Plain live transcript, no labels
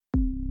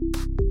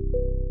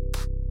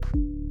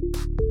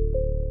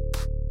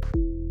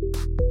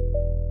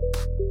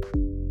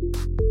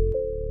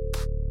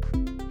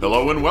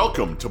Hello and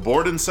welcome to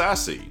Bored and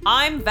Sassy.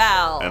 I'm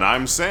Val. And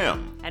I'm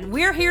Sam. And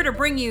we're here to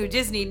bring you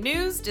Disney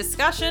news,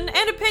 discussion,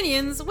 and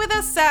opinions with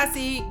a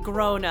sassy,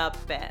 grown-up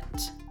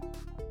bent.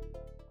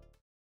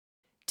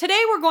 Today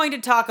we're going to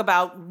talk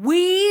about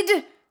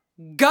weed,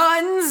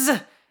 guns,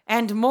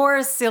 and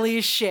more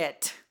silly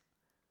shit.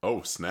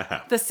 Oh,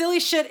 snap. The silly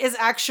shit is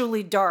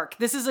actually dark.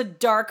 This is a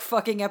dark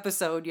fucking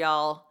episode,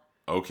 y'all.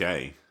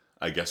 Okay.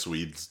 I guess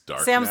weed's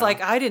dark Sam's now.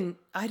 like, I didn't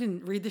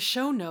read the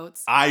show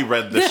notes. I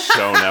read the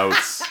show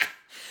notes.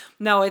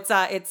 No, it's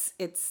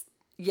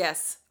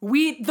yes.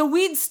 The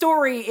weed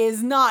story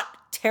is not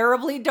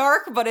terribly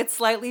dark, but it's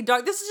slightly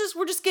dark. This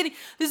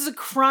is a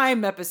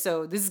crime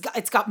episode.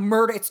 It's got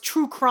murder. It's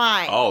true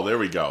crime. Oh, there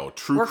we go.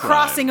 We're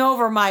crossing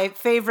over my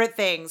favorite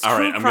things. All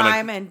true right,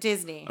 crime and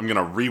Disney. I'm going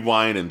to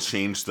rewind and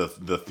change the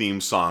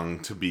theme song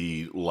to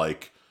be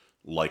like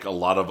a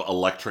lot of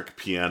electric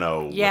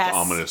piano with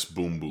ominous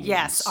boom booms.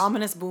 Yes,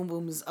 ominous boom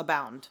booms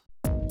abound.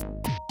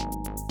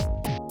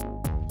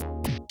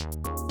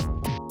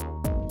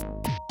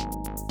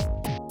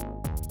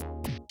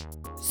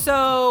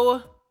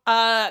 So,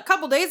 a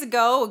couple days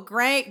ago,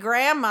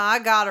 great-grandma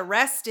got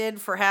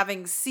arrested for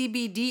having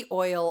CBD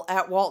oil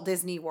at Walt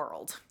Disney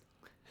World.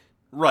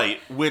 Right,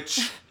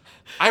 which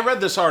I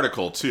read this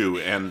article too,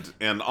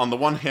 and on the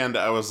one hand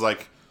I was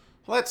like,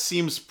 well, that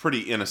seems pretty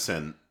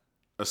innocent,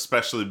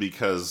 especially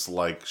because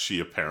like she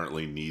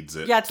apparently needs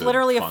it. Yeah, it's to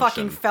literally function. a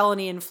fucking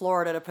felony in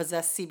Florida to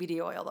possess CBD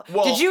oil.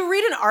 Well, did you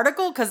read an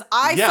article? Because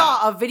I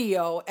saw a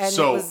video and it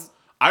was...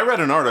 I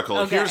read an article.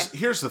 Okay.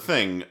 Here's the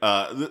thing.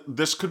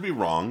 This could be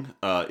wrong.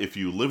 If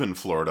you live in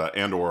Florida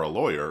and or a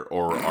lawyer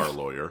or our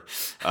lawyer,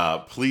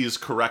 please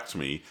correct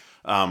me.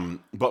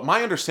 But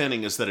my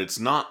understanding is that it's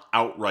not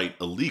outright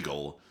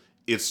illegal.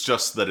 It's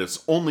just that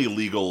it's only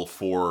legal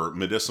for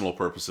medicinal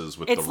purposes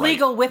It's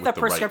legal with a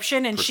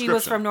prescription, and she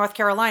was from North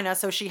Carolina,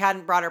 so she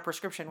hadn't brought her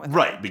prescription with her.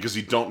 Right, because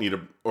you don't need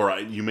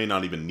you may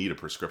not even need a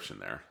prescription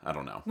there. I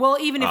don't know. Well,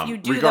 even if you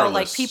do, though,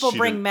 like people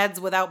bring meds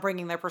without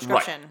bringing their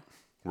prescription.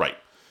 Right.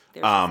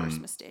 There's the first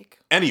mistake.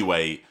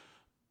 Anyway,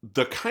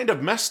 the kind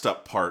of messed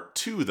up part,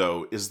 too,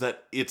 though, is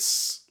that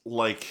it's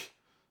like,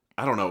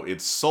 I don't know,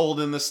 it's sold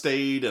in the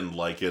state and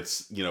like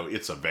it's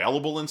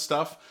available and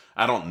stuff.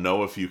 I don't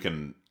know if you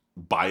can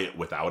buy it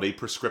without a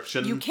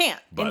prescription. You can't.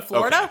 In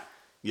Florida? Okay.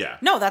 Yeah.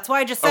 No, that's why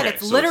I just said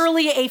it's so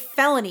literally a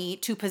felony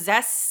to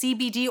possess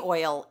CBD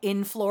oil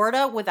in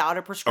Florida without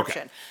a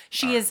prescription. Okay.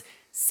 She is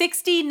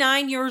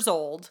 69 years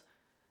old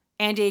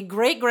and a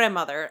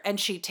great-grandmother, and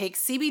she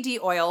takes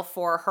CBD oil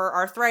for her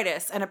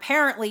arthritis. And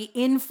apparently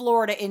in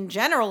Florida in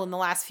general in the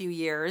last few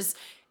years,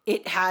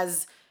 it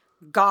has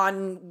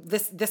gone,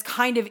 this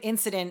kind of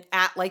incident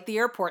at like the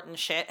airport and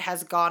shit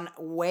has gone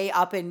way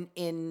up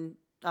in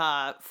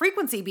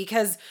frequency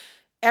because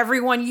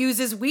everyone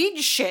uses weed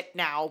shit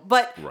now.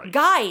 But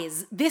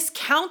guys, this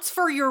counts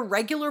for your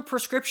regular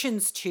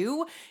prescriptions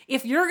too.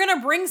 If you're going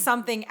to bring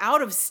something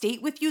out of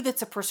state with you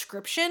that's a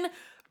prescription,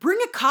 bring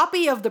a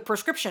copy of the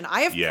prescription.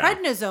 I have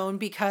prednisone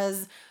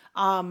because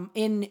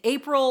in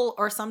April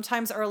or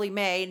sometimes early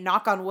May,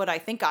 knock on wood, I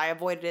think I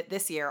avoided it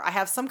this year. I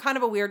have some kind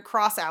of a weird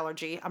cross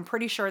allergy. I'm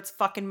pretty sure it's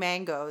fucking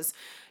mangoes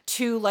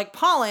to like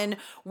pollen,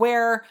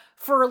 where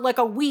for like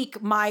a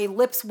week, my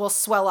lips will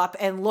swell up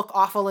and look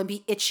awful and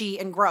be itchy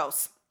and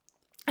gross.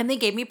 And they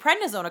gave me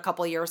prednisone a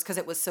couple of years because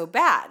it was so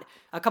bad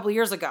a couple of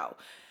years ago.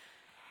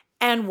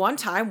 And one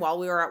time while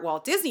we were at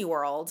Walt Disney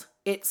World,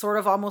 it sort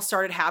of almost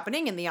started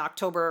happening in the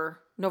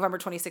November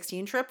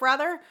 2016 trip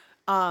rather.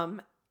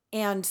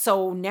 And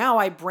so now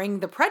I bring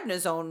the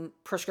prednisone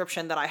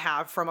prescription that I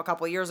have from a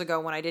couple of years ago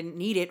when I didn't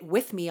need it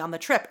with me on the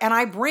trip. And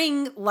I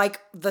bring like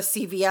the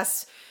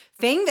CVS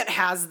thing that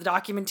has the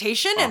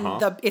documentation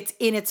and it's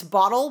in its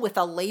bottle with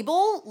a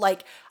label.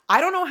 Like, I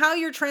don't know how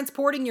you're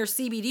transporting your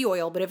CBD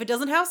oil, but if it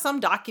doesn't have some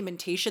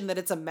documentation that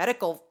it's a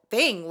medical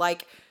thing,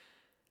 like,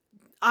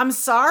 I'm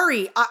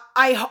sorry.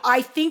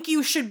 I think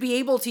you should be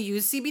able to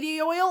use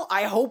CBD oil.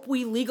 I hope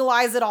we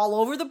legalize it all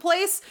over the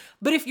place.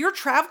 But if you're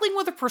traveling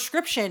with a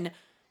prescription,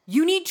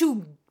 you need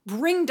to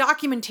bring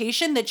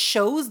documentation that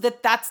shows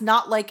that that's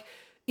not like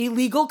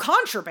illegal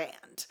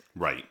contraband.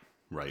 Right.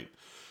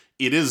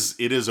 It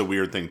is a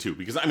weird thing too,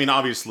 because I mean,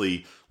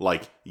 obviously,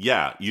 like,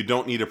 yeah, you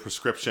don't need a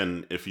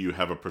prescription if you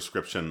have a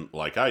prescription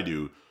like I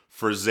do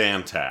for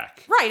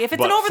Zantac. Right, if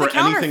it's an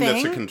over-the-counter thing. For anything that's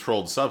a thing,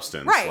 controlled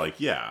substance, right. Like,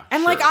 yeah.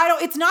 And sure. like,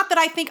 it's not that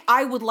I think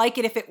I would like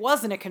it if it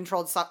wasn't a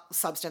controlled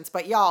substance,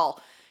 but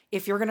y'all,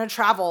 if you're going to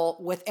travel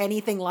with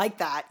anything like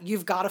that,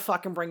 you've got to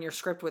fucking bring your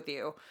script with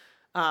you.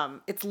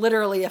 It's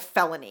literally a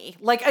felony.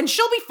 Like, and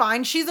she'll be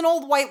fine. She's an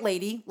old white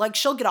lady. Like,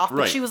 she'll get off.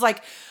 But she was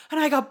like, and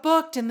I got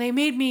booked and they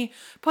made me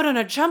put on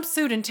a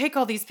jumpsuit and take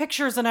all these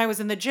pictures and I was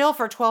in the jail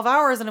for 12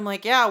 hours. And I'm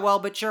like, yeah, well,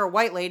 but you're a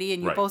white lady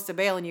and you posted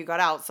bail and you got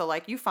out. So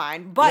like, you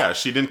fine. But yeah,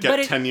 she didn't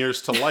get 10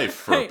 years to life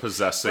for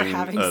possessing for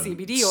having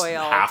CBD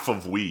oil. Half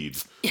of weed.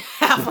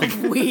 Half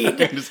of weed.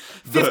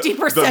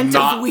 50% the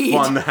not of weed.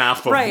 Fun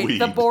half of weed.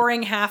 The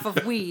boring half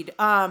of weed.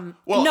 Well,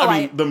 no,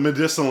 I mean, the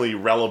medicinally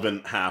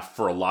relevant half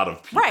for a lot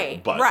of people. Right.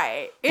 but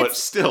right. But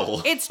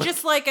still, it's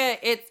just like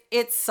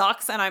it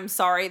sucks, and I'm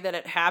sorry that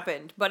it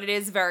happened, but it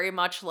is very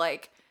much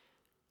like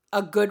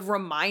a good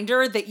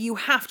reminder that you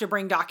have to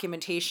bring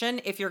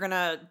documentation if you're going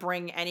to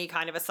bring any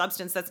kind of a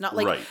substance that's not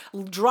like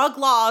Right. drug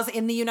laws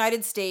in the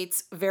United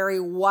States vary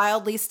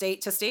wildly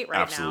state to state right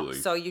Absolutely.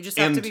 now. So you just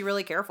have And to be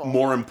really careful.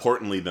 more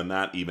importantly than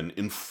that, even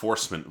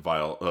enforcement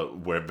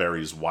where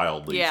varies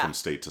wildly Yeah. from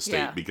state to state.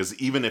 Yeah. Because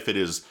even if it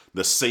is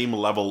the same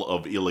level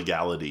of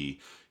illegality,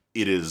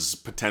 it is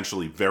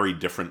potentially very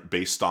different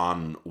based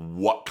on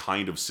what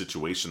kind of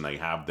situation they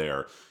have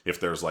there. If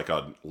there's like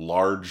a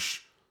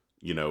large,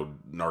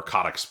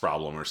 narcotics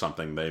problem or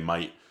something, they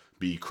might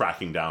be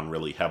cracking down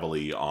really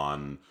heavily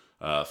on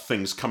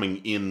things coming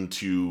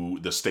into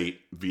the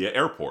state via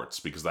airports,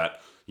 because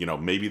that,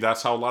 maybe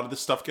that's how a lot of this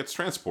stuff gets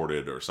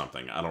transported or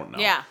something. I don't know.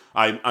 Yeah.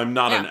 I'm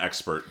not an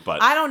expert,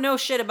 but I don't know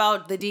shit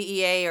about the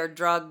DEA or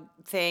drug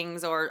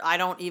things, or I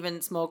don't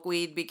even smoke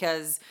weed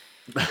because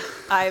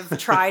I've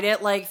tried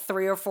it like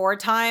 3 or 4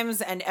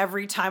 times, and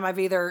every time I've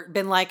either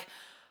been like,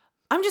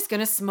 I'm just going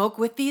to smoke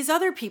with these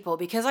other people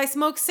because I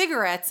smoke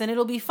cigarettes and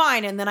it'll be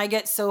fine. And then I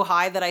get so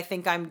high that I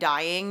think I'm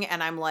dying,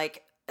 and I'm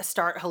like,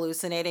 start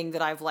hallucinating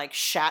that I've like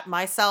shat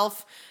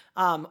myself.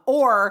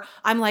 Or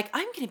I'm like,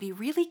 I'm going to be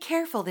really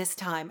careful this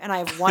time. And I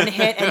have one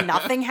hit and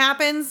nothing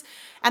happens.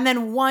 And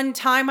then one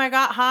time I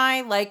got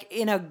high, like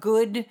in a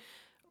good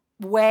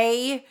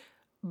way,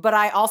 but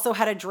I also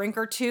had a drink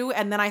or two,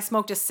 and then I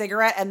smoked a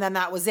cigarette, and then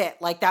that was it.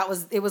 Like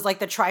it was like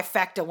the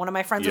trifecta. One of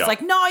my friends was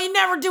like, no, you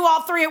never do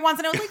all 3 at once.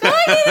 And I was like,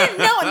 oh, I didn't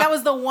know. And that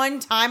was the one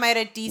time I had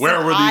a decent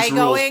where were high these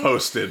rules going.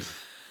 posted?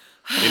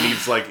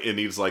 It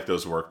needs like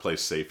those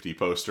workplace safety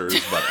posters,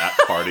 but at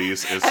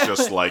parties, it's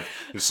just like,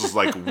 this is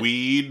like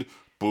weed,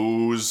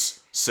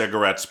 booze,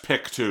 cigarettes,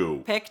 pick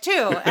 2.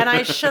 And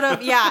I should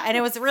have, and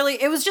it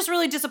was just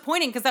really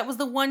disappointing because that was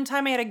the one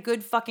time I had a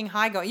good fucking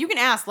high going. You can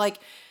ask, like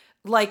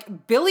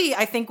Billy,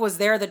 I think, was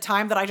there the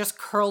time that I just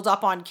curled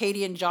up on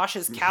Katie and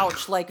Josh's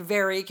couch, like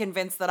very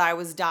convinced that I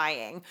was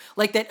dying.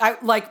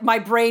 Like my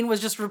brain was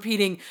just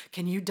repeating,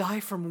 can you die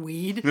from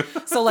weed?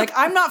 So like,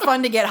 I'm not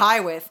fun to get high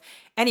with.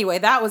 Anyway,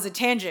 that was a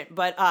tangent,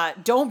 but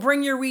don't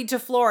bring your weed to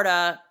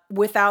Florida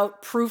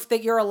without proof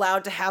that you're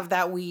allowed to have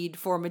that weed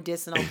for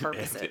medicinal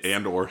purposes.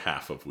 and or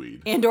half of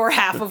weed. And or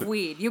half of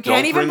weed. You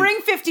can't even bring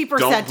 50% of weed.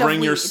 Don't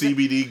bring your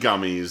CBD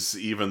gummies,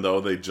 even though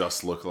they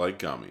just look like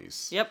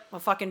gummies. Yep, a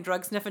fucking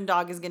drug sniffing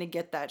dog is gonna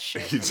get that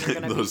shit. And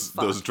you're gonna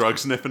those drug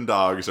sniffing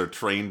dogs are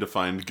trained to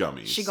find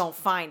gummies. She gonna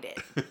find it.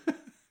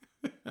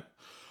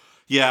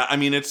 Yeah, I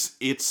mean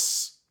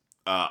it's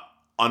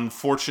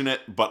unfortunate,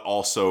 but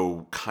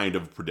also kind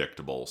of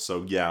predictable.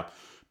 So yeah,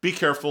 be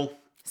careful.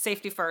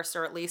 Safety first,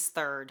 or at least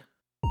third.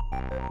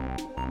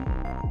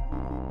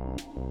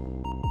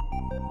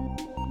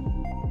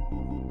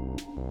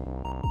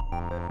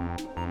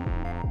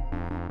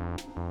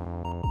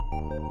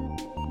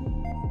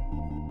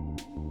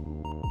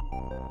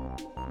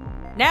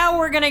 Now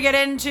we're going to get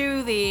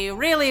into the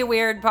really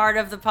weird part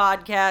of the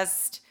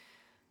podcast.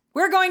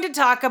 We're going to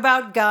talk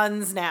about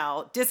guns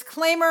now.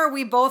 Disclaimer,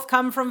 we both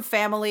come from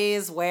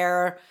families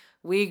where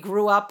we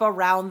grew up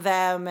around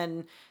them,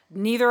 and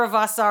neither of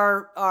us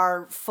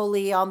are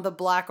fully on the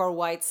black or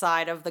white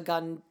side of the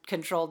gun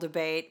control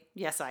debate.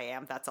 Yes, I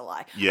am. That's a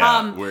lie.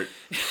 Yeah,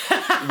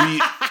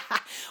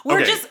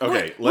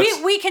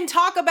 we can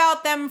talk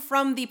about them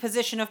from the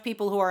position of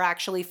people who are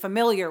actually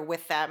familiar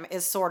with them,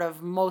 is sort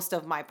of most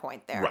of my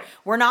point there. Right.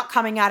 We're not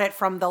coming at it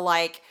from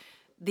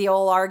the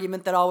old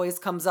argument that always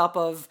comes up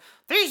of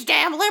these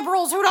damn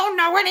liberals who don't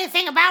know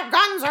anything about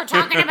guns are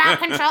talking about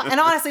control. And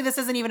honestly, this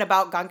isn't even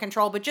about gun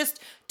control, but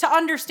just to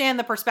understand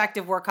the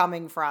perspective we're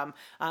coming from.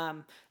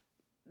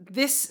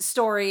 This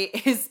story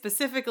is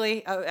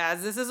specifically,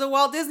 as this is a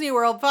Walt Disney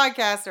World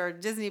podcast or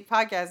Disney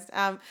podcast,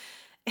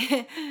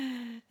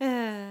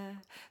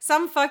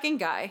 some fucking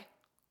guy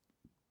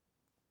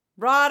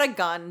brought a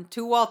gun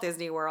to Walt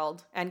Disney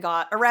World and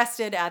got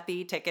arrested at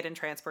the Ticket and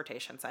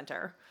Transportation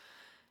Center.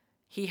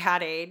 He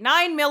had a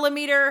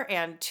 9mm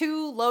and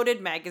 2 loaded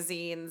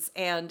magazines,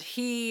 and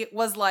he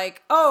was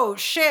like, oh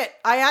shit,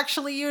 I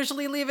actually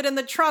usually leave it in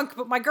the trunk,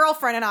 but my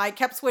girlfriend and I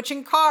kept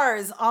switching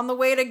cars on the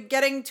way to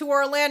getting to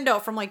Orlando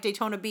from like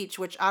Daytona Beach,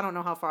 which I don't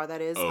know how far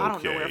that is. Okay. I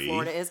don't know where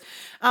Florida is.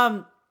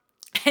 And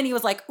he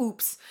was like,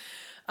 oops.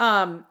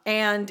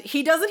 And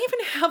he doesn't even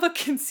have a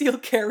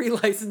concealed carry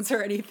license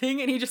or anything,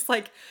 and he just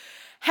like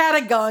had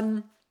a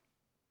gun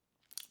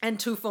and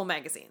 2 full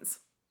magazines.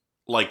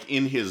 Like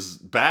in his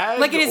bag?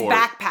 Like in his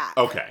backpack.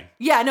 Okay.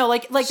 Yeah, no,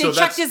 like they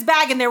checked his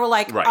bag and they were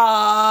like,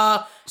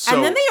 right.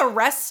 And then they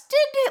arrested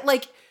it.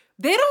 Like,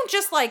 they don't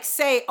just like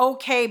say,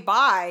 okay,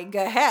 bye,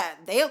 go ahead.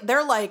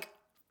 They're like,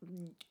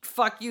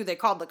 fuck you. They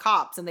called the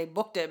cops and they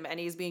booked him, and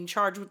he's being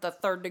charged with a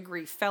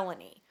 3rd-degree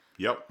felony.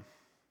 Yep.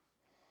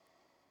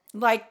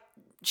 Like,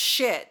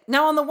 shit.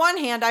 Now, on the one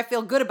hand, I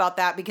feel good about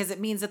that because it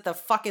means that the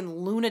fucking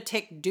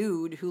lunatic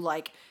dude who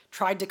like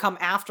tried to come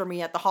after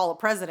me at the Hall of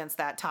Presidents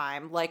that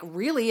time, like,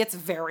 really, it's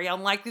very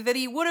unlikely that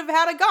he would have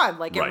had a gun.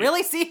 Like, right.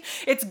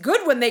 it's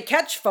good when they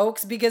catch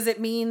folks because it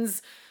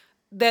means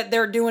that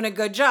they're doing a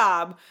good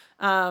job.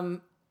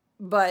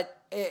 But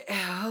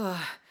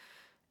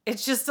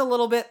it's just a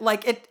little bit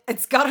like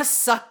it's gotta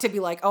suck to be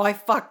like, oh, I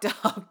fucked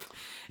up.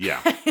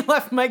 Yeah. I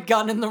left my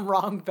gun in the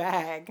wrong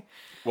bag.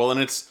 Well, and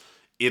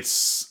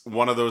it's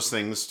one of those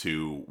things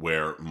too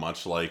where,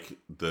 much like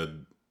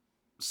the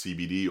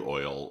CBD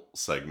oil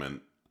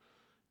segment,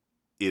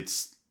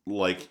 it's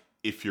like,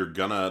 if you're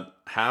gonna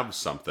have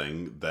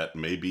something that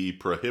may be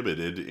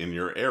prohibited in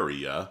your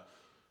area,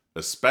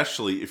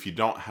 especially if you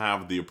don't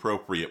have the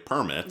appropriate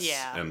permits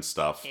and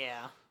stuff,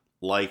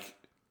 like,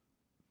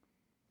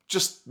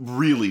 just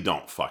really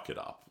don't fuck it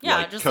up.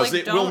 Yeah, because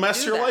it will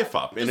mess your life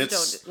up. And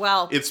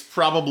it's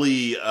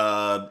probably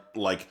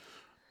like,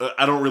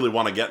 I don't really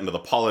want to get into the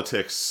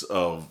politics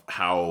of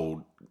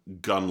how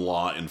gun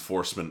law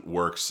enforcement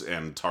works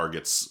and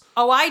targets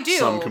I do.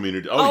 some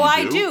community.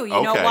 I do.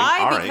 You know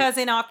why? Because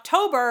in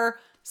October,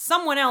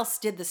 someone else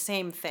did the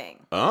same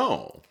thing.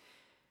 Oh.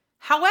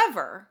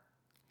 However,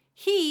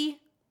 he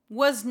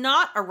was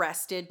not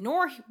arrested,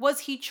 nor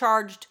was he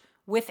charged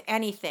with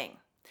anything.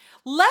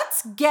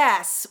 Let's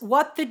guess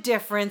what the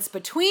difference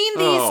between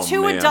these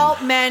two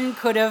adult men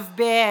could have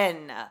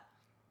been.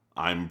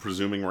 I'm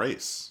presuming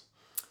race.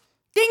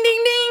 Ding,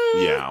 ding,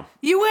 ding. Yeah.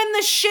 You win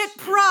the shit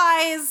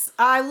prize.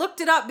 I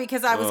looked it up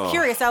because I was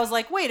curious. I was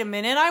like, wait a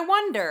minute, I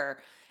wonder.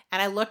 And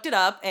I looked it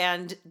up,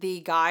 and the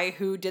guy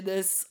who did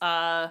this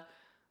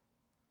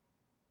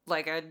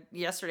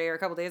yesterday or a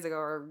couple days ago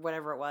or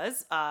whatever it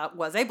was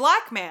a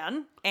black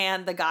man.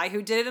 And the guy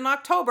who did it in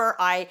October,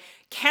 I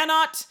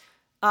cannot...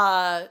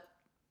 I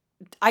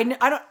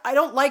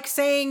don't like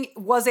saying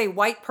was a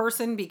white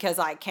person because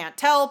I can't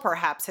tell,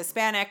 perhaps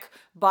Hispanic,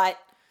 but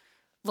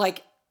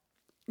like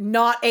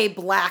not a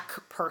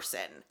black person.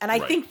 And I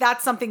think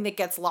that's something that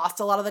gets lost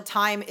a lot of the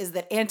time, is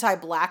that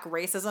anti-black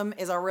racism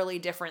is a really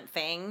different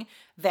thing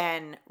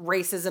than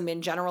racism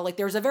in general. Like,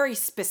 there's a very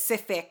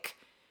specific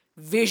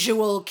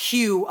visual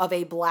cue of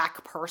a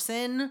black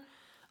person.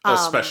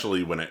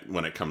 Especially when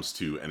it comes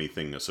to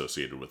anything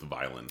associated with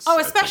violence. Oh,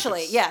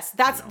 especially, yes.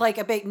 That's like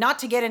a big, not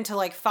to get into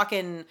like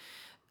fucking...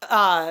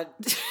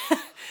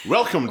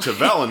 Welcome to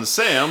Val and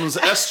Sam's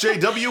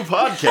SJW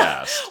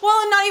podcast.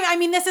 Well, not even, I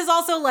mean, this is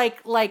also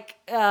like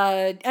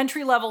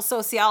entry-level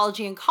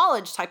sociology in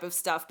college type of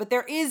stuff, but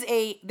there's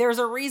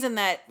a reason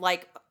that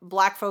like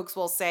black folks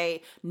will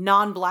say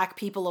non-black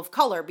people of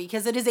color,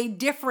 because it is a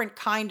different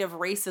kind of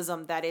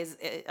racism that is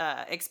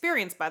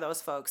experienced by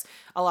those folks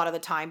a lot of the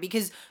time.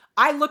 Because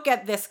I look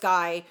at this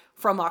guy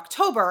from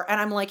October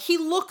and I'm like, he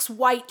looks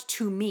white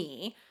to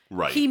me.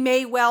 Right. He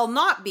may well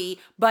not be,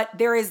 but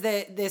there is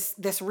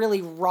this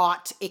really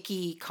wrought,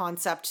 icky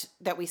concept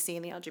that we see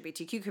in the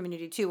LGBTQ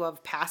community too,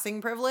 of passing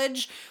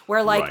privilege,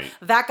 where like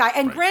that guy,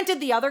 and granted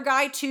the other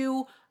guy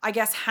too, I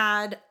guess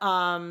had,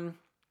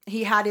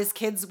 he had his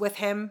kids with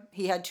him.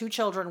 He had 2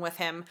 children with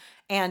him.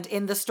 And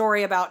in the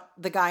story about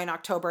the guy in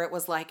October, it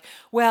was like,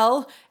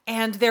 well,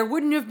 and there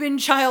wouldn't have been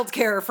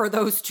childcare for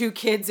those 2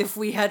 kids if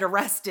we had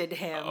arrested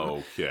him.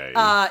 Okay.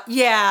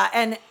 Yeah.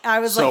 And I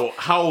was like... So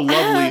how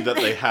lovely that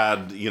they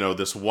had,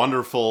 this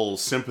wonderful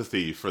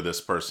sympathy for this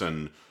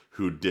person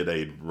who did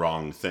a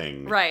wrong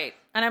thing. Right.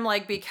 And I'm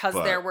like, because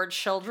there were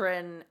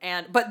children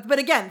and... But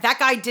again, that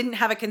guy didn't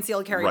have a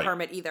concealed carry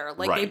permit either.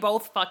 Like, they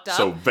both fucked up.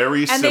 So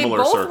very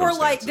similar circumstances. And they both were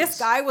like... This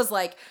guy was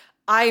like...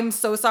 I'm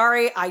so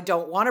sorry. I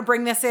don't want to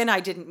bring this in. I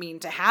didn't mean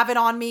to have it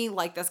on me.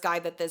 Like this guy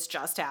that this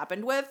just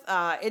happened with.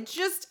 It's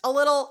just a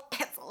little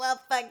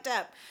fucked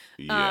up.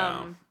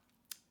 Yeah.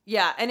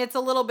 Yeah. And it's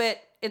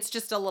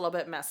just a little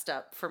bit messed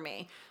up for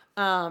me.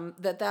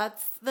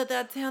 That's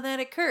how that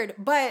occurred.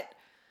 But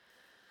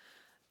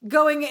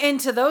going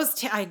into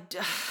those, I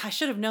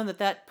should have known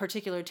that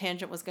particular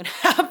tangent was going to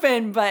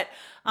happen, but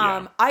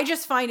I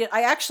just find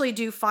I actually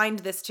do find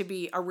this to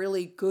be a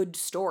really good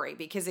story,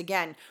 because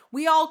again,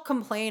 we all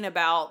complain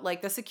about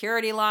like the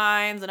security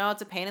lines and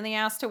it's a pain in the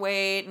ass to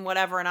wait and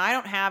whatever, and I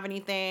don't have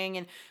anything,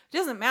 and it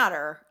doesn't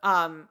matter.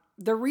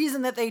 The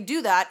reason that they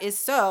do that is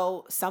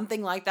so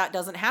something like that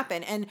doesn't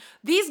happen. And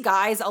these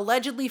guys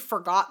allegedly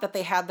forgot that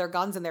they had their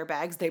guns in their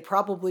bags. They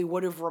probably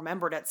would have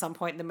remembered at some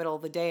point in the middle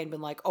of the day and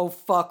been like, oh,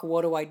 fuck,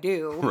 what do I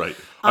do? Right.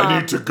 I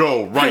need to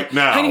go right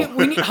now.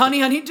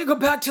 Honey, I need to go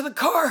back to the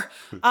car.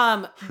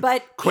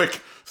 But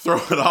quick, throw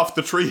it off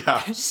the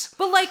treehouse.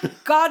 But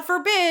like, God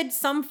forbid,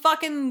 some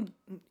fucking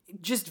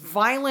just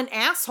violent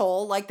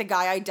asshole like the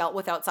guy I dealt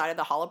with outside of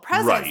the Hall of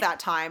Presidents that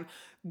time,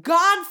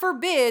 God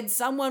forbid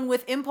someone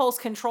with impulse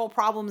control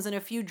problems and a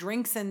few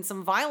drinks and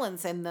some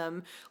violence in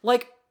them,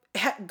 like,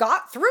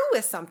 got through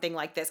with something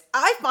like this.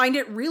 I find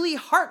it really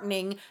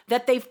heartening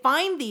that they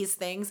find these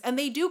things and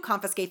they do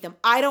confiscate them.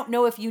 I don't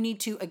know if you need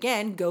to,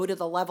 again, go to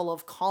the level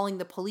of calling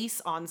the police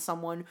on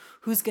someone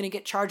who's going to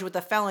get charged with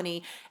a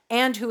felony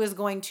and who is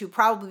going to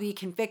probably be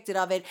convicted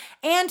of it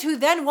and who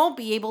then won't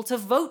be able to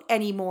vote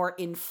anymore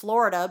in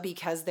Florida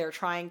because they're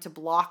trying to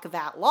block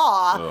that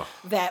law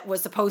that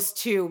was supposed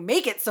to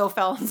make it so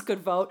felons could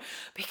vote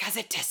because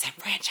it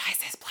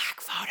disenfranchises black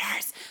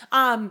voters.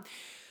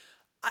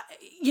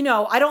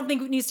 I don't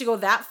think it needs to go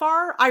that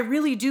far. I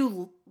really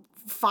do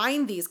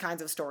find these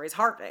kinds of stories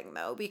heartening,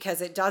 though,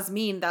 because it does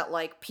mean that,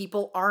 like,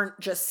 people aren't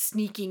just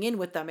sneaking in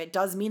with them. It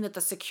does mean that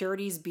the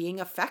security's being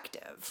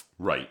effective.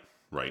 Right.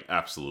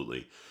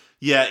 Absolutely.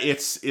 Yeah,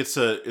 it's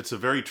a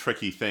very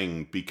tricky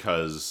thing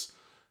because,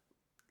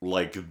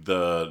 like,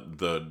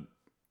 the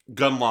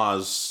gun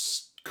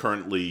laws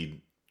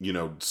currently,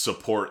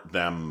 support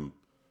them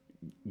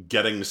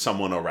getting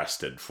someone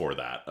arrested for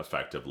that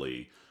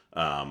effectively.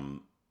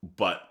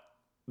 But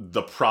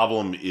the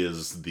problem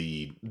is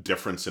the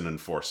difference in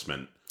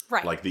enforcement.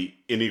 Right. Like, the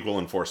unequal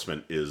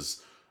enforcement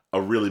is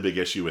a really big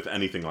issue with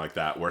anything like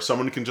that, where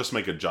someone can just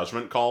make a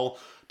judgment call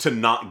to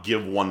not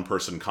give one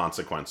person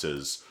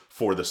consequences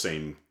for the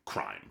same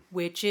crime.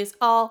 Which is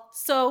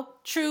also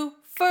true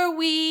for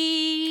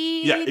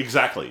weed. Yeah,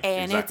 exactly.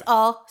 And exactly. it's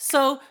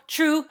also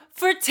true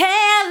for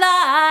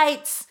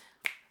taillights.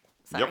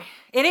 Sorry. Yep.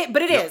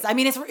 It is. I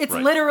mean, it's Right.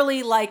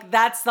 literally like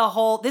this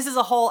is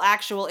a whole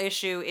actual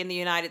issue in the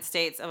United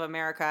States of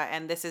America,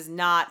 and this is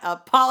not a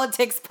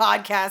politics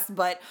podcast,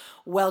 but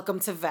welcome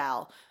to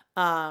Val.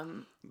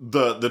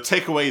 The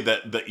takeaway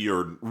that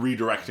you're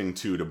redirecting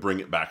to bring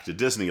it back to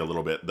Disney a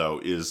little bit,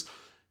 though, is,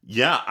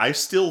 yeah, I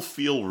still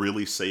feel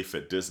really safe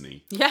at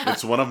Disney. Yeah.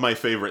 It's one of my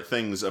favorite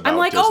things about I'm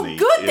like, Disney. oh,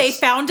 good, they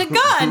found a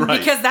gun, Right,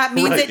 because that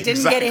means it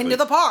didn't get into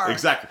the park.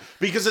 Exactly.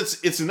 Because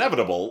it's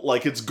inevitable.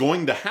 Like, it's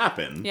going to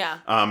happen. Yeah.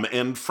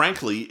 And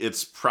frankly,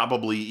 it's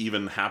probably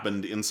even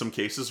happened in some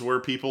cases where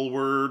people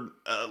were,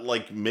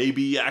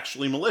 maybe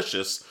actually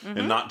malicious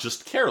and not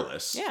just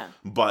careless. Yeah.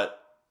 But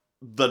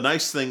the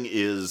nice thing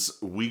is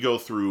we go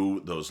through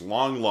those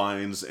long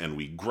lines and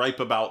we gripe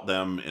about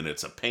them, and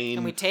it's a pain.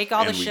 And we take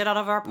all the shit out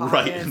of our pockets.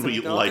 Right, and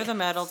we go through the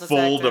metal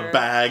fold detector. a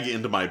bag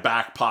into my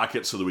back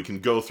pocket so that we can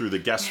go through the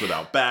guests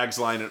without bags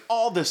line and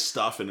all this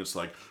stuff. And it's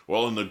like,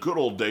 well, in the good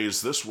old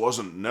days, this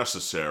wasn't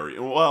necessary.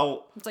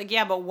 Well, It's like,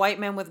 yeah, but white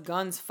men with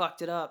guns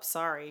fucked it up.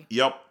 Sorry.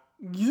 yep.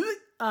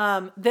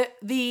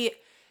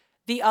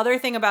 The other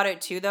thing about it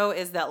too, though,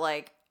 is that,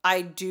 like,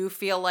 I do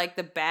feel like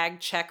the bag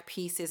check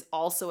piece is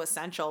also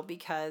essential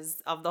because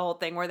of the whole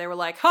thing where they were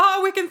like,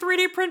 we can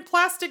 3D print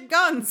plastic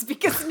guns,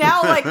 because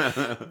now, like,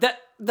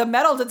 the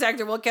metal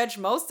detector will catch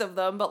most of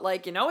them, but,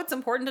 like, it's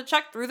important to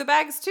check through the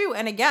bags too.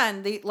 And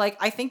again,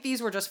 I think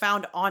these were just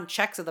found on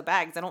checks of the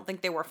bags. I don't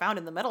think they were found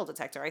in the metal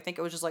detector. I think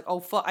it was just like, oh,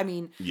 fuck. I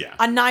mean, Yeah.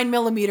 a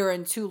 9mm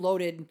and 2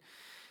 loaded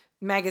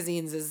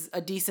magazines is a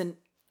decent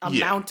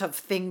amount of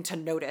thing to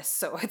notice.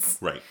 So it's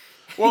Right.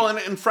 Well,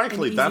 and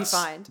frankly, easy that's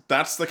find.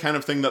 that's the kind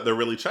of thing that they're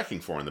really checking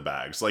for in the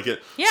bags. Like,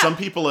 Yeah. some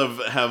people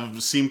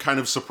have seemed kind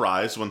of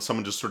surprised when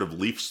someone just sort of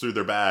leafs through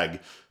their bag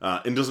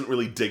and doesn't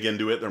really dig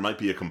into it. There might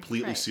be a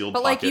completely sealed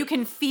But, pocket. like, you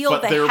can feel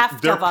but the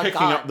heft they're of a picking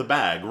gun. up the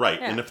bag, right?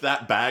 Yeah. And if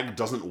that bag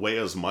doesn't weigh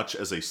as much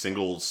as a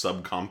single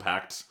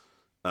subcompact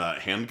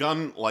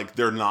handgun, like,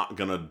 they're not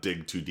gonna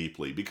dig too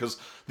deeply, because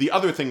the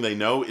other thing they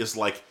know is,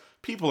 like,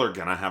 people are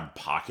gonna have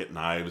pocket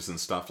knives and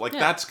stuff. Like,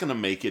 that's gonna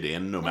make it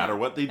in no matter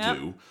what they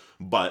do.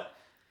 But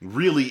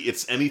really,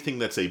 it's anything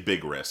that's a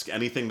big risk,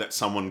 anything that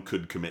someone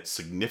could commit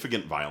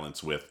significant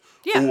violence with,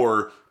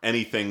 or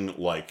anything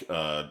like,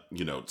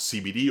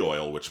 CBD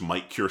oil, which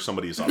might cure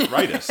somebody's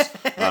arthritis.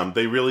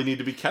 They really need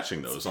to be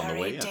catching those on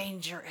the way in.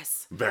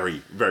 Dangerous.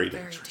 Very, very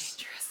dangerous. Very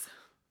dangerous.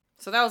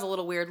 So that was a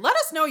little weird. Let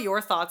us know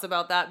your thoughts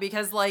about that,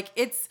 because, like,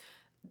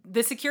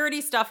 the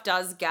security stuff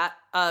does get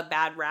a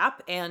bad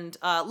rap, and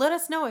let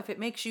us know if it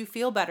makes you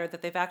feel better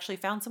that they've actually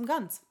found some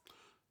guns.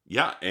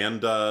 Yeah,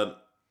 and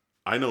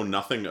I know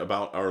nothing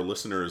about our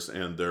listeners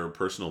and their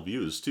personal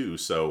views, too,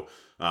 so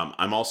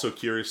I'm also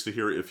curious to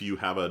hear if you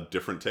have a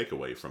different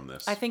takeaway from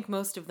this. I think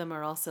most of them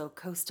are also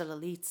coastal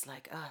elites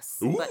like us.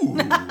 Ooh. But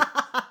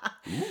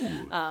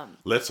Ooh.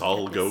 Let's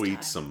all go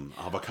eat some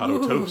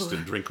avocado toast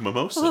and drink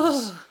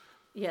mimosas.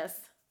 yes.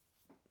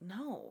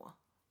 No.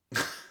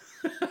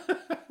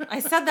 I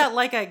said that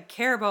like I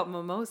care about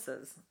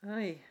mimosas.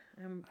 I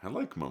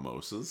like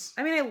mimosas.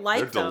 I mean, I like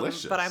They're them,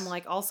 delicious. but I'm,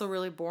 like, also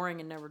really boring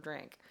and never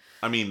drink.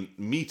 I mean,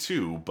 me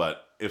too,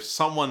 but if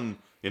someone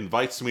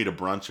invites me to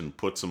brunch and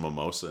puts a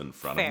mimosa in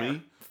front of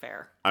me,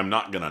 Fair. I'm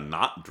not gonna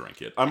not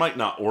drink it. I might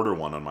not order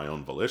one on my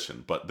own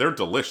volition, but they're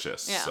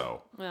delicious. Yeah.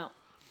 So, Well,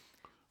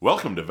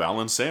 welcome to Val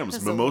and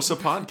Sam's Mimosa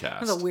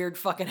Podcast. this is a weird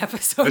fucking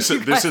episode.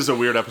 This is a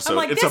weird episode. I'm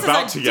like, It's this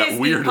about is to a get Disney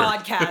weirder.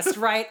 podcast,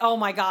 right? Oh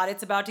my God,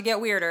 it's about to get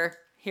weirder.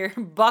 Here,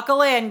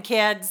 buckle in,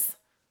 kids.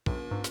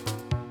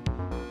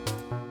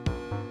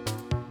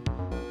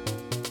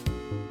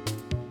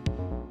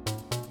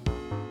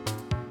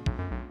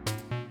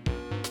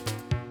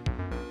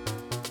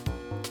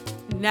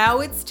 Now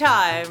it's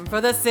time for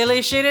the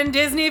Silly Shit in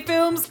Disney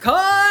Films Corner!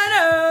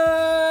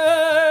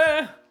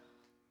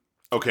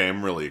 Okay,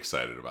 I'm really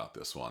excited about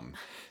this one.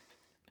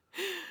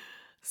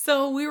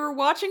 So we were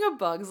watching A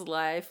Bug's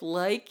Life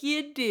like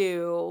you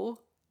do,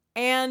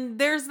 and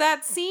there's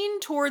that scene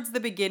towards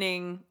the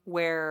beginning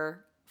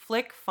where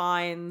Flick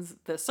finds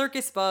the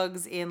circus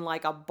bugs in,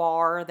 like, a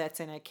bar that's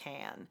in a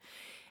can.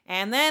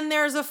 And then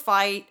there's a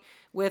fight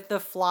with the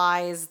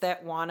flies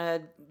that want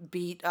to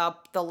beat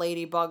up the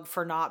ladybug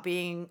for not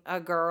being a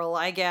girl,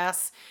 I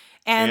guess.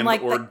 And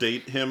like or the,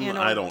 date him. and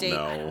I or don't date-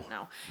 know. I don't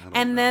know. I don't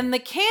And know. then the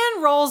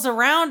can rolls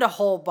around a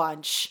whole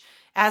bunch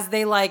as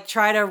they like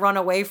try to run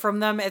away from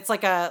them. It's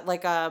like a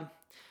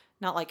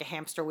not like a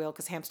hamster wheel,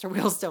 because hamster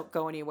wheels don't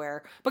go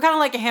anywhere, but kind of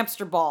like a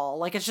hamster ball.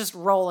 Like it's just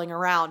rolling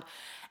around.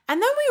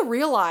 And then we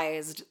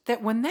realized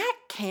that when that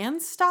can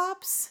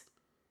stops,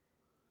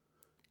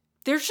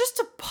 there's just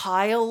a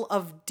pile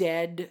of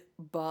dead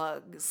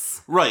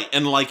bugs. Right,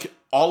 and like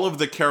all of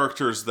the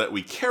characters that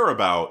we care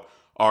about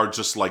are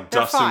just like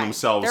They're dusting fine.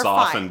 themselves They're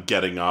off fine. and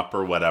getting up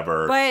or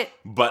whatever.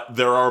 But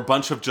there are a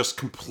bunch of just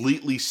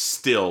completely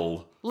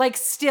still. like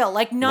still,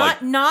 like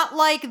not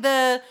like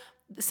the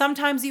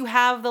sometimes you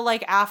have the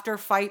like after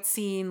fight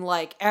scene,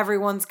 like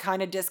everyone's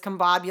kind of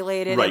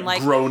discombobulated Right, and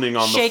like groaning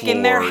on the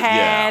shaking their floor,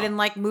 head yeah. and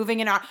like moving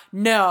it out.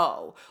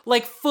 No,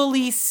 like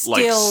fully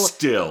Like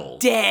still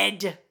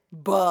dead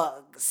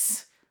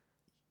bugs.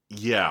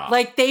 Yeah.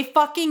 Like they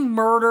fucking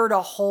murdered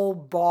a whole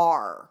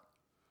bar.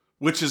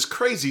 Which is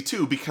crazy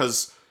too,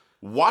 because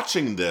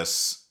watching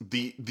this,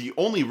 the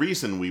only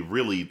reason we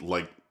really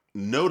like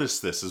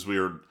noticed this is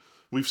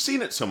we've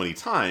seen it so many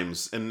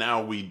times, and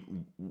now we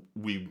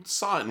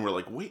saw it and we're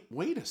like,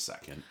 wait a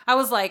second. I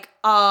was like,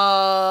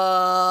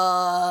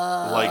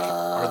 Like,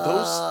 are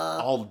those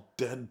all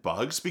dead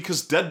bugs?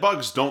 Because dead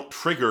bugs don't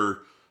trigger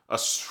a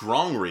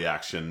strong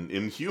reaction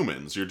in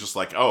humans. You're just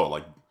like, oh,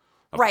 like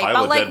a Right, pile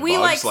but, of like, dead we,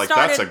 bugs, like,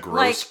 that's a started,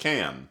 gross like-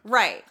 can.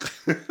 right.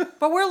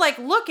 But we're like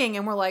looking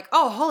and we're like,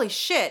 oh, holy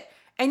shit.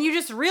 And you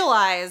just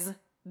realize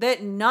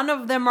that none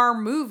of them are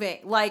moving.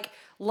 Like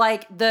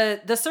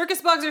the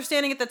circus bugs are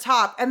standing at the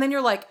top, and then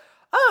you're like,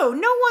 oh,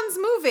 no one's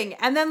moving.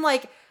 And then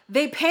like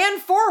they pan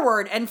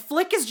forward and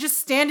Flick is just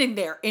standing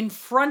there in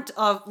front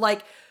of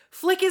like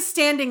Flick is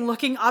standing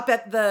looking up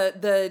at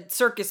the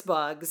circus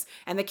bugs,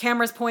 and the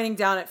camera's pointing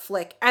down at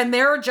Flick, and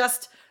they're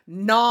just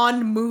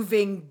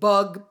non-moving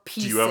bug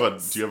pieces.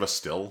 Do you have a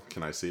still?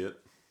 Can I see it?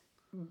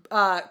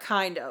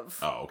 Kind of.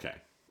 Oh, okay.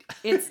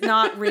 It's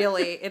not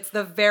really. It's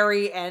the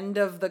very end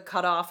of the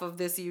cutoff of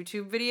this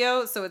YouTube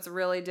video, so it's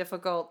really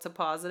difficult to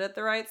pause it at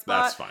the right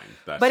spot. That's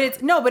fine. But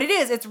it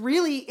is. It's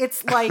really,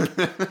 it's like,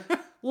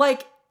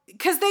 like,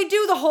 because they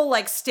do the whole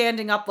like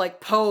standing up,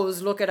 like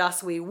pose, look at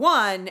us, we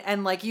won.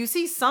 And like you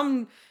see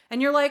some,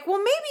 and you're like, well,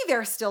 maybe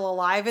they're still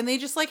alive and they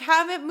just like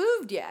haven't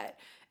moved yet.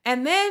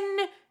 And then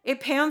it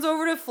pans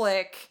over to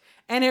Flick,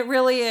 and it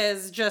really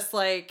is just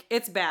like,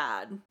 it's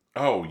bad.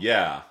 Oh,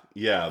 yeah.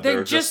 Yeah,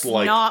 They're just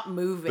like not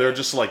moving. They're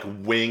just like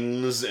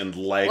wings and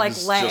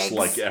legs, Like just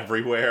like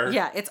everywhere.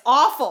 Yeah, it's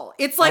awful.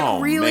 It's like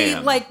Oh, really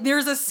man. like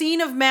there's a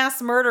scene of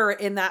mass murder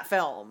in that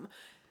film.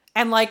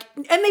 And like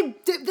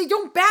they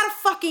don't bat a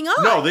fucking eye.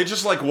 No, they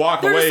just like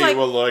walk They're away. just like-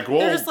 Well, like, well,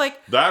 they're just like,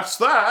 that's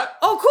that.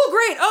 oh, cool,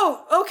 great.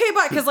 Oh, okay,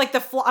 bye. Because like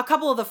a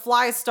couple of the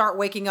flies start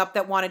waking up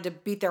that wanted to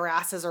beat their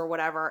asses or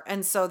whatever,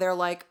 and so they're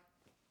like,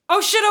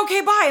 oh shit,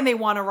 okay, bye, and they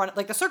want to run.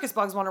 Like the circus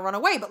bugs want to run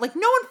away, but like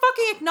no one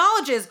fucking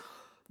acknowledges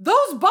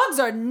those bugs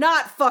are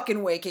not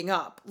fucking waking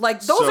up.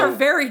 Like those So- are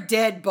very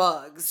dead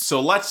bugs.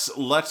 So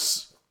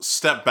let's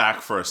step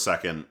back for a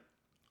second.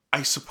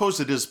 I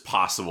suppose it is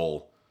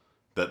possible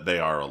that they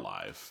are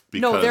alive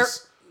No, they're-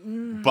 because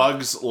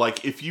bugs,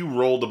 like if you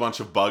rolled a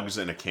bunch of bugs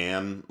in a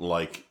can,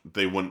 like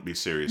they wouldn't be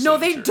seriously No,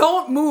 they injured.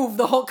 don't move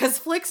the whole, because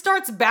Flick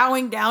starts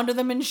bowing down to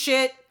them and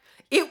shit.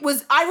 It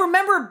was, I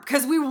remember,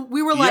 because we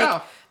were like,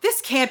 Yeah. this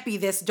can't be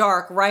this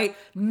dark, right?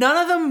 None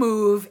of them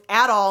move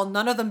at all.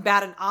 None of them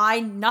bat an eye.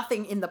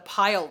 Nothing in the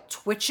pile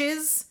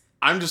twitches.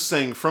 I'm just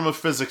saying, from a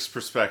physics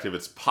perspective,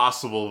 it's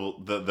possible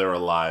that they're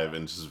alive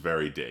and just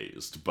very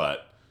dazed,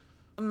 but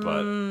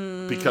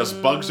because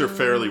bugs are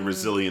fairly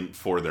resilient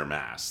for their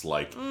mass,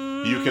 like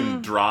you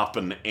can drop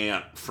an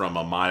ant from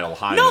a mile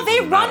high. No, and it they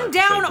doesn't matter run 'cause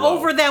they down blow.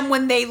 over them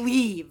when they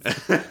leave.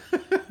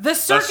 The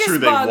circus true,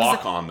 they bugs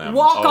walk on them.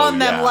 walk Oh, on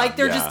them yeah, like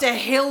they're yeah. just a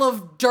hill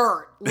of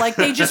dirt. Like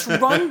they just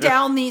run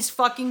down these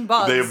fucking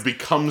bugs. They have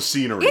become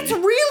scenery. It's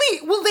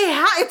really well.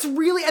 It's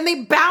really, and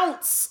they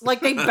bounce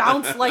like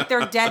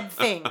they're dead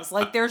things.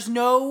 Like there's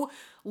no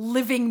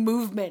living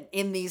movement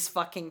in these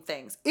fucking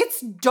things.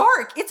 It's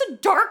dark. It's a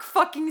dark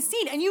fucking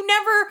scene, and you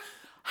never.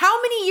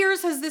 How many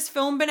years has this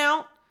film been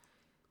out?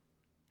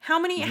 How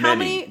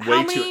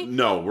many?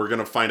 No, we're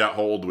gonna find out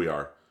how old we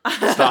are.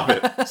 Stop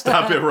it!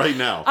 Stop it right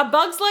now. A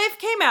Bug's Life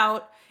came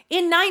out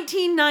in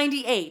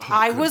 1998.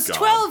 I good was God.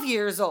 12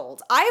 years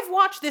old. I've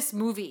watched this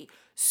movie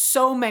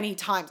so many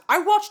times. I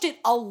watched it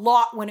a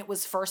lot when it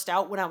was first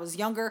out when I was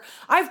younger.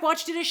 I've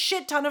watched it a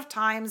shit ton of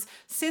times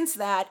since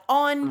that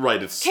on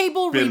It's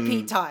cable been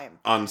repeat time.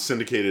 on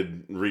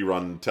syndicated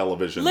rerun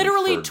television.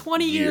 Literally for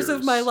 20 years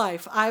of my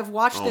life. I've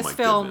watched Oh this my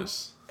film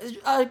goodness.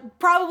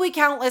 probably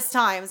countless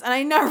times, and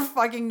I never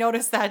fucking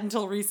noticed that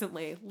until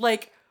recently.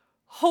 Like,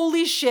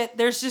 holy shit,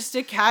 there's just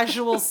a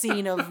casual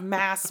scene of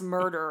mass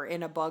murder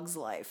in A Bug's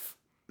Life.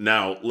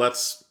 Now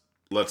let's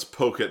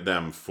poke at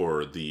them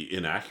for the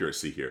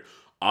inaccuracy here.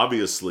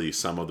 Obviously,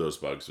 some of those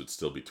bugs would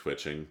still be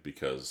twitching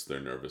because their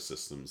nervous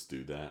systems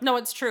do that. No,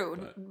 it's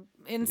true.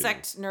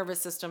 Insect nervous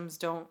systems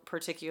don't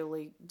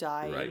particularly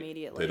die Right.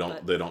 immediately.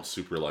 They don't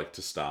super like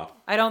to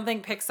stop. I don't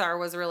think Pixar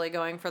was really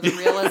going for the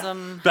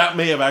realism. That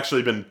may have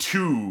actually been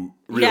too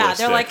realistic. Yeah,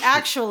 they're like,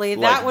 actually,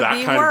 Like, that would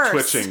be kind worse. of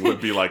twitching would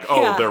be like,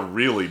 oh, Yeah. they're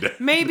really dead.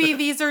 Maybe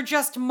these are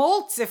just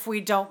molts if we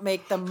don't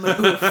make them move.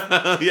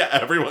 Yeah,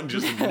 everyone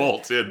just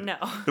molted. No.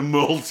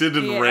 Molted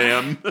and Yeah.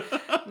 ran.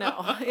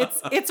 No,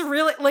 it's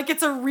really like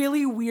it's a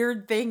really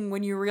weird thing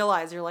when you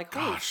realize you're like,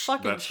 holy Gosh,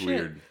 fucking that's shit.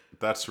 weird.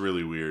 That's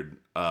really weird.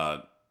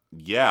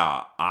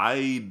 Yeah,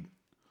 I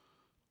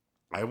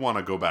want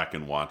to go back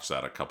and watch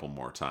that a couple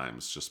more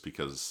times just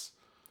because.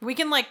 We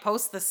can like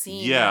post the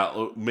scene.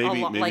 Yeah,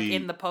 maybe like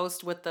in the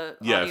post with the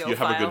yeah. audio If you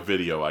have file. a good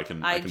video, I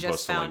can just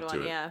post a found link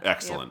one, to it. yeah.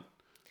 Excellent,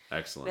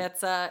 excellent.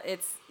 That's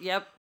it's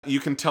yep. You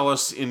can tell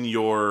us in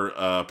your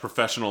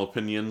professional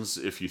opinions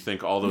if you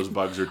think all those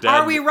bugs are dead.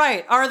 Are we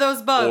right? Are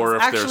those bugs or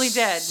if actually there's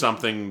dead?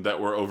 something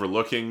that we're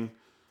overlooking.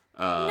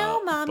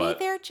 No, mommy, but-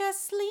 they're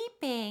just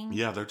sleeping.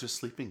 Yeah, they're just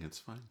sleeping. It's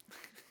fine.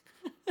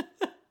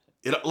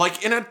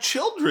 Like in a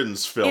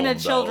children's film. In a though.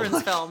 children's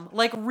Like, film,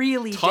 like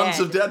really Tons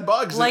dead. of dead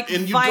bugs, Like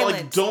and you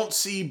violent. don't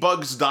see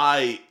bugs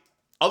die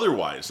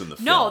otherwise in the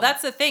film. No,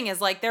 that's the thing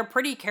is like they're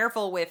pretty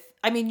careful with.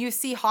 I mean, you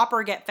see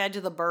Hopper get fed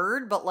to the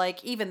bird, but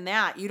like even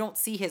that, you don't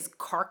see his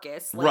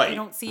carcass. Like, right. You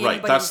don't see right.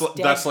 anybody's That's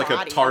dead like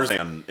body. a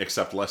Tarzan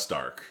except less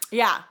dark.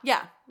 Yeah.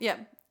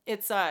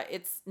 It's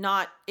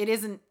not. It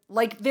isn't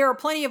like there are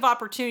plenty of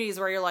opportunities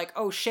where you're like,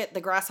 oh shit,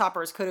 the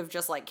grasshoppers could have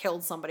just like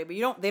killed somebody,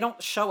 but they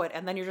don't show it,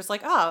 and then you're just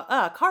like,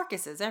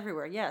 carcasses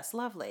everywhere. Yes,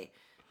 lovely.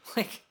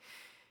 Like.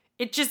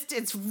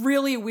 It's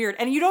really weird.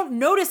 And you don't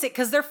notice it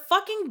because they're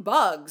fucking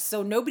bugs,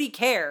 so nobody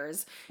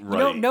cares. You Right.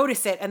 don't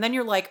notice it, and then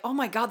you're like, oh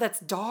my god,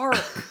 that's dark.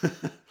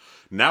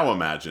 Now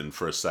imagine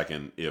for a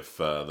second if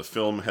the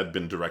film had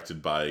been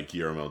directed by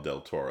Guillermo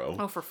del Toro.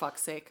 Oh, for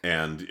fuck's sake.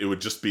 And it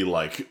would just be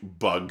like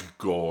bug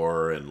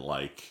gore and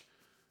like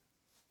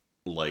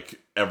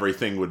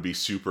everything would be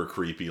super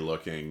creepy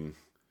looking.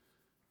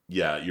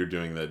 Yeah, you're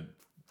doing the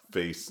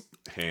face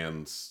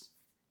hands.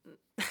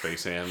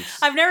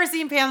 I've never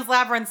seen Pan's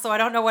Labyrinth, so I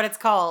don't know what it's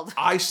called.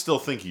 I still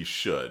think you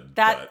should.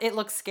 That but it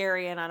looks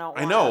scary, and I don't.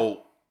 I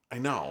know.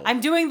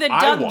 I'm doing the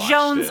I Doug watched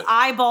Jones it.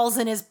 eyeballs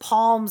in his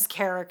palms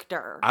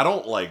character, I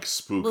don't like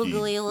spooky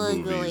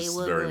Woogly, movies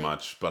very woogly.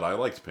 much, but I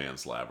liked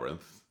Pan's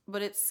Labyrinth.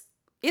 but isn't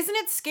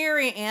it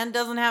scary and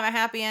doesn't have a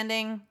happy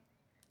ending?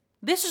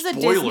 This is a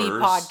Disney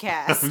Spoilers.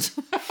 podcast.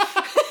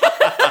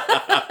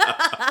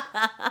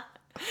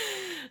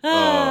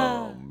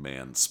 Oh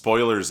man,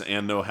 spoilers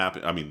and no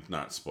happy. I mean,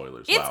 not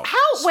spoilers. It's wow.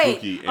 wait.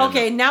 Spooky and-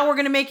 Okay, now we're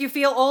gonna make you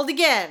feel old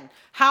again.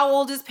 How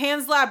old is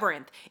Pan's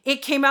Labyrinth?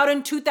 It came out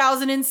in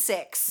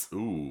 2006.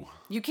 Ooh,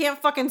 You can't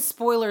fucking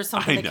spoiler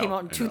something I that came know,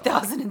 out in I know.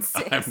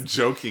 2006. I'm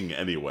joking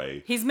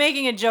anyway. He's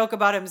making a joke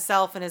about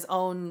himself and his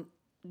own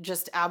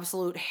just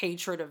absolute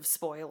hatred of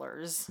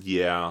spoilers.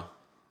 Yeah,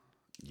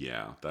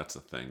 that's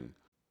a thing.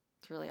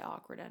 It's a really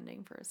awkward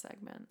ending for a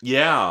segment.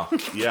 Yeah,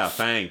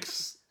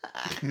 thanks.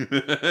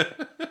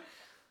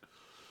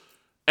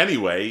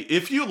 Anyway,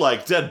 if you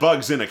like dead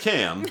bugs in a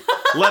can,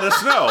 let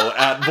us know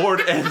at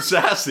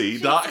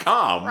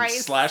boardandsassy.com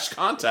Jesus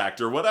 /contact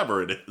or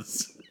whatever it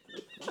is.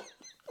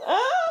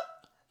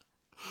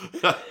 You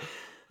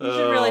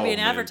should really be in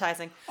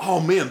advertising. Oh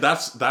man,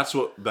 that's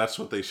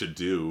what they should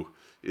do.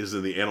 Is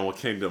in the animal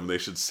kingdom they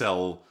should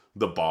sell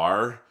the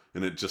bar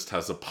and it just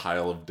has a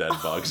pile of dead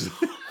bugs.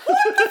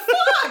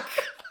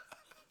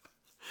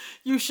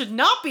 You should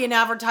not be in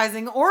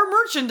advertising or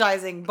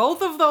merchandising.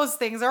 Both of those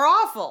things are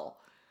awful.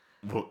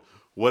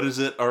 What is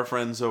it our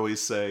friends always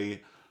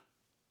say?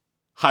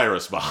 Hire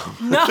us, Bob.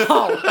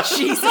 No,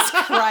 Jesus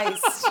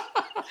Christ.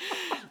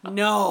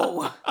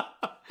 No.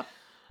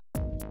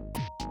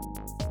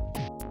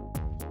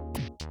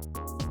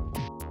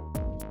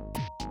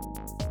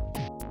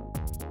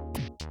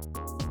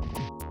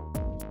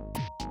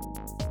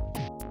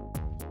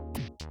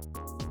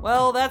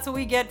 Well, that's what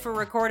we get for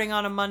recording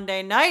on a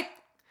Monday night.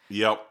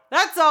 Yep.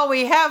 That's all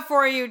we have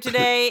for you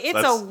today. It's a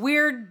That's-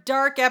 weird,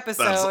 dark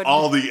episode. That's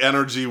all the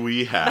energy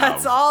we have.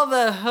 That's all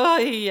the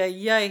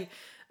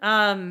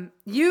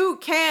you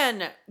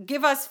can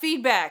give us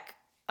feedback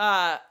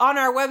on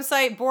our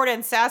website,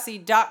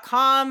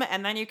 boardandsassy.com,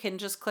 and then you can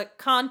just click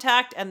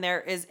contact, and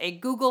there is a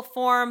Google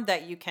form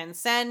that you can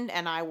send,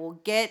 and I will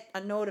get a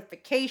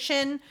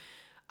notification.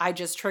 I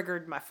just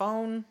triggered my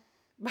phone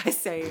by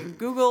saying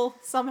Google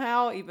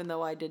somehow, even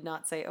though I did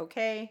not say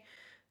okay.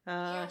 Here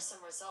are some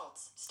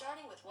results,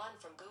 starting with one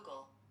from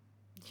Google.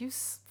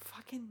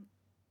 Fucking...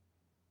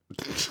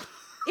 It's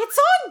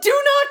on Do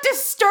Not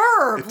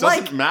Disturb! It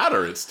doesn't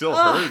matter. It still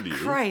heard you.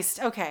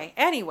 Christ. Okay.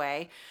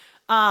 Anyway,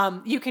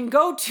 you can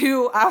go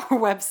to our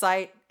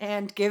website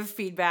and give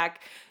feedback.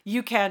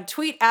 You can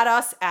tweet at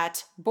us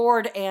at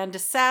Bored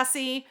and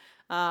Sassy,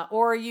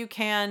 or you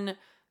can,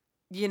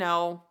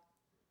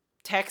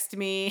 text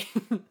me,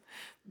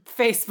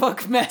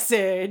 Facebook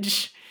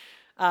message,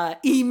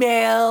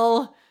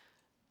 email,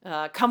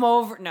 come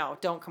over. No,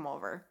 don't come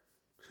over.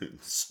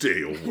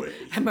 Stay away.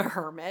 I'm a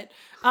hermit.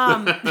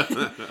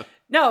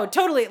 No,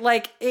 totally.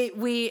 Like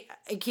I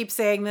keep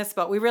saying this,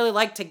 but we really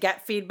like to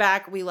get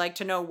feedback. We like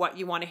to know what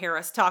you want to hear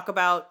us talk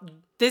about.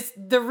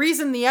 The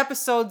reason the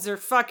episodes are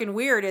fucking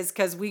weird is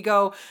because we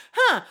go,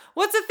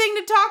 what's a thing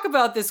to talk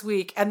about this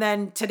week? And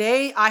then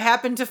today I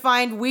happen to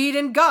find weed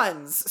and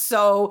guns.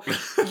 So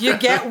you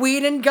get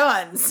weed and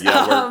guns.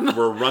 Yeah,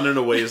 we're running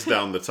a ways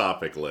down the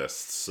topic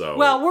list. So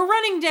well, we're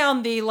running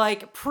down the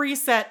like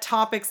preset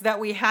topics that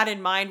we had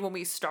in mind when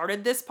we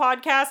started this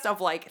podcast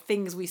of like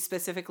things we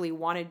specifically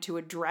wanted to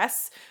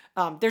address.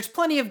 There's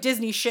plenty of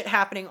Disney shit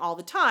happening all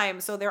the time,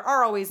 so there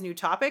are always new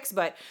topics,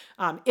 but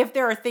if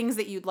there are things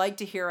that you'd like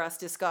to hear us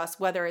discuss,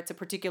 whether it's a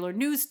particular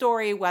news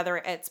story, whether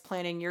it's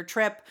planning your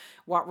trip,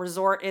 what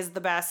resort is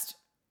the best,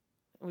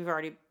 we've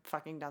already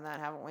fucking done that,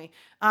 haven't we?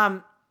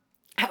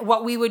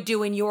 What we would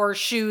do in your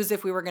shoes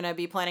if we were going to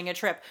be planning a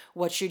trip.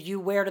 What should you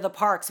wear to the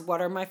parks? What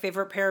are my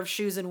favorite pair of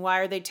shoes and why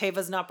are they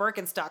Tevas, not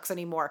Birkenstocks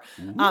anymore?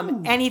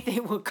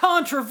 Anything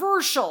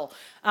controversial.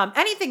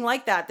 Anything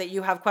like that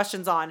you have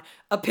questions on,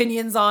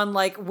 opinions on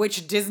like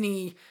which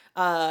Disney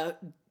blog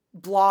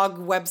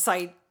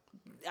website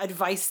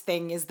advice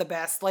thing is the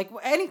best. Like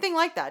anything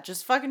like that.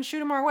 Just fucking shoot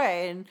them our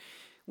way and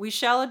we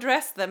shall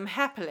address them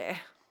happily.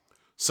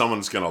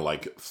 Someone's going to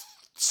like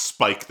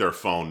spike their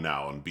phone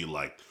now and be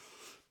like,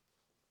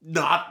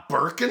 not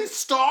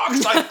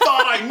Birkenstocks? I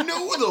thought I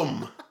knew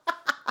them.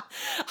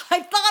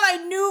 I thought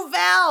I knew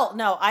Val.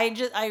 No,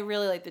 I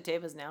really like the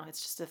Tevas now.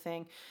 It's just a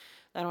thing.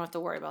 I don't have to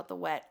worry about the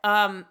wet.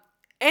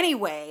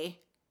 Anyway,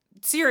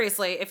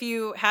 seriously, if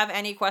you have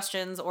any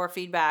questions or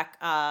feedback,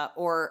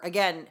 or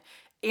again,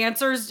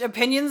 answers,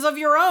 opinions of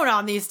your own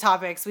on these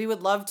topics, we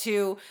would love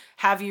to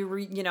have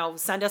you,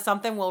 send us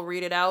something. We'll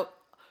read it out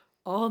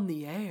on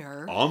the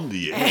air. On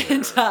the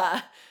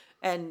air.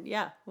 And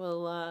yeah,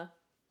 we'll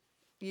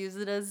use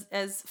it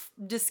as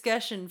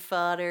discussion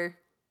fodder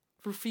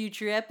for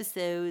future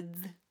episodes.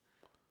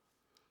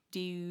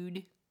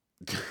 Dude.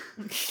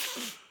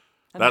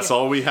 That's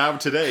all we have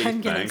today.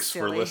 I'm Thanks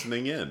for silly.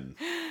 listening in.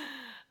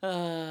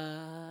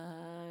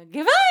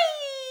 Goodbye!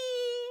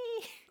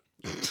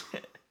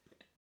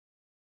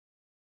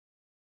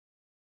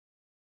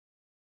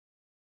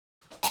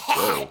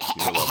 Whoa,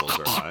 your levels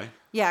are high.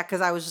 Yeah,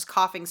 because I was just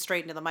coughing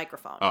straight into the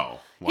microphone. Oh,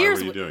 why were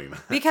you doing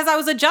that? Because I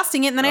was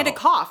adjusting it and then I had to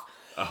cough.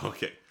 Oh,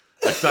 okay.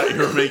 I thought you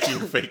were making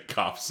fake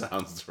cough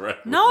sounds right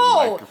with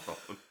No! the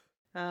microphone.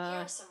 Here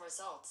are some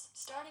results,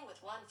 starting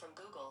with one from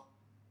Google.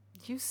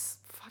 You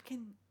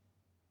fucking...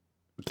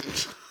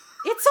 It's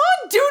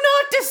on Do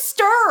Not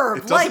Disturb!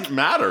 It doesn't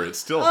matter. It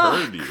still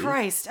heard you.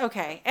 Christ.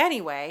 Okay.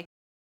 Anyway.